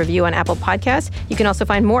leave us a review on Apple Podcasts. You can also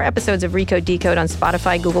find more episodes of Recode Decode on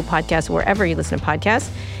Spotify, Google Podcasts, wherever you listen to podcasts.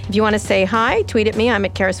 If you want to say hi, tweet at me. I'm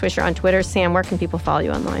at Kara Swisher on Twitter. Sam, where can people follow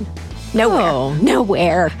you online? Nowhere. Oh,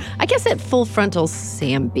 nowhere. I guess at Full Frontal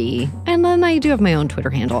Sam B. And then I do have my own Twitter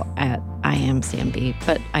handle at I am Sam B.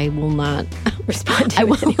 But I will not Respond to I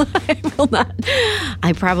it. will not.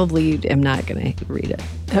 I probably am not going to read it.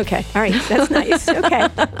 Okay. All right. That's nice. Okay.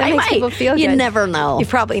 That makes people feel You good. never know. You're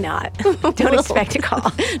probably not. Don't expect a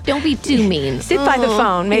call. Don't be too mean. Sit by the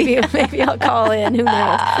phone. Maybe I'll call in. Who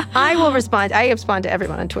knows? I will respond. I respond to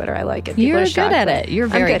everyone on Twitter. I like it. People You're are good shocked. at it. You're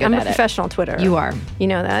very good I'm at a it. professional Twitterer. You are. You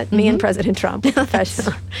know that? Me and President Trump.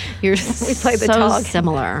 Professional. You're We play the so talk.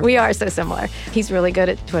 similar. We are so similar. He's really good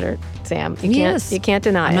at Twitter, Sam. Yes. You can't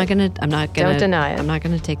deny I'm it. not gonna Don't deny it. I'm not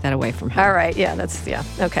gonna take that away from him. All right. Yeah,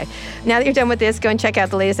 okay. Now that you're done with this, go and check out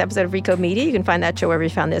the latest episode of Recode Media. You can find that show wherever you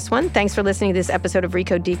found this one. Thanks for listening to this episode of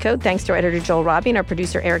Recode Decode. Thanks to our editor, Joel Robbie, and our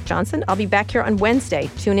producer, Eric Johnson. I'll be back here on Wednesday.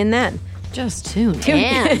 Tune in then. Just tune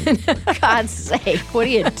in. God's sake, what are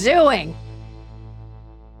you doing?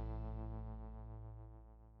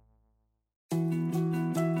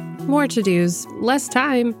 More to-dos, less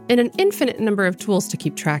time, and an infinite number of tools to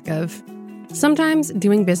keep track of. Sometimes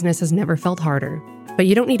doing business has never felt harder, but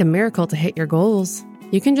you don't need a miracle to hit your goals.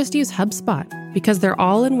 You can just use HubSpot, because their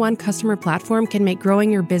all-in-one customer platform can make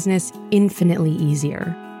growing your business infinitely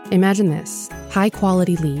easier. Imagine this: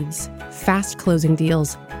 high-quality leads, fast closing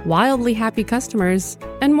deals, wildly happy customers,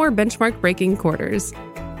 and more benchmark-breaking quarters.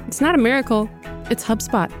 It's not a miracle, it's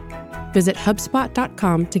HubSpot. Visit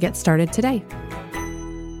HubSpot.com to get started today.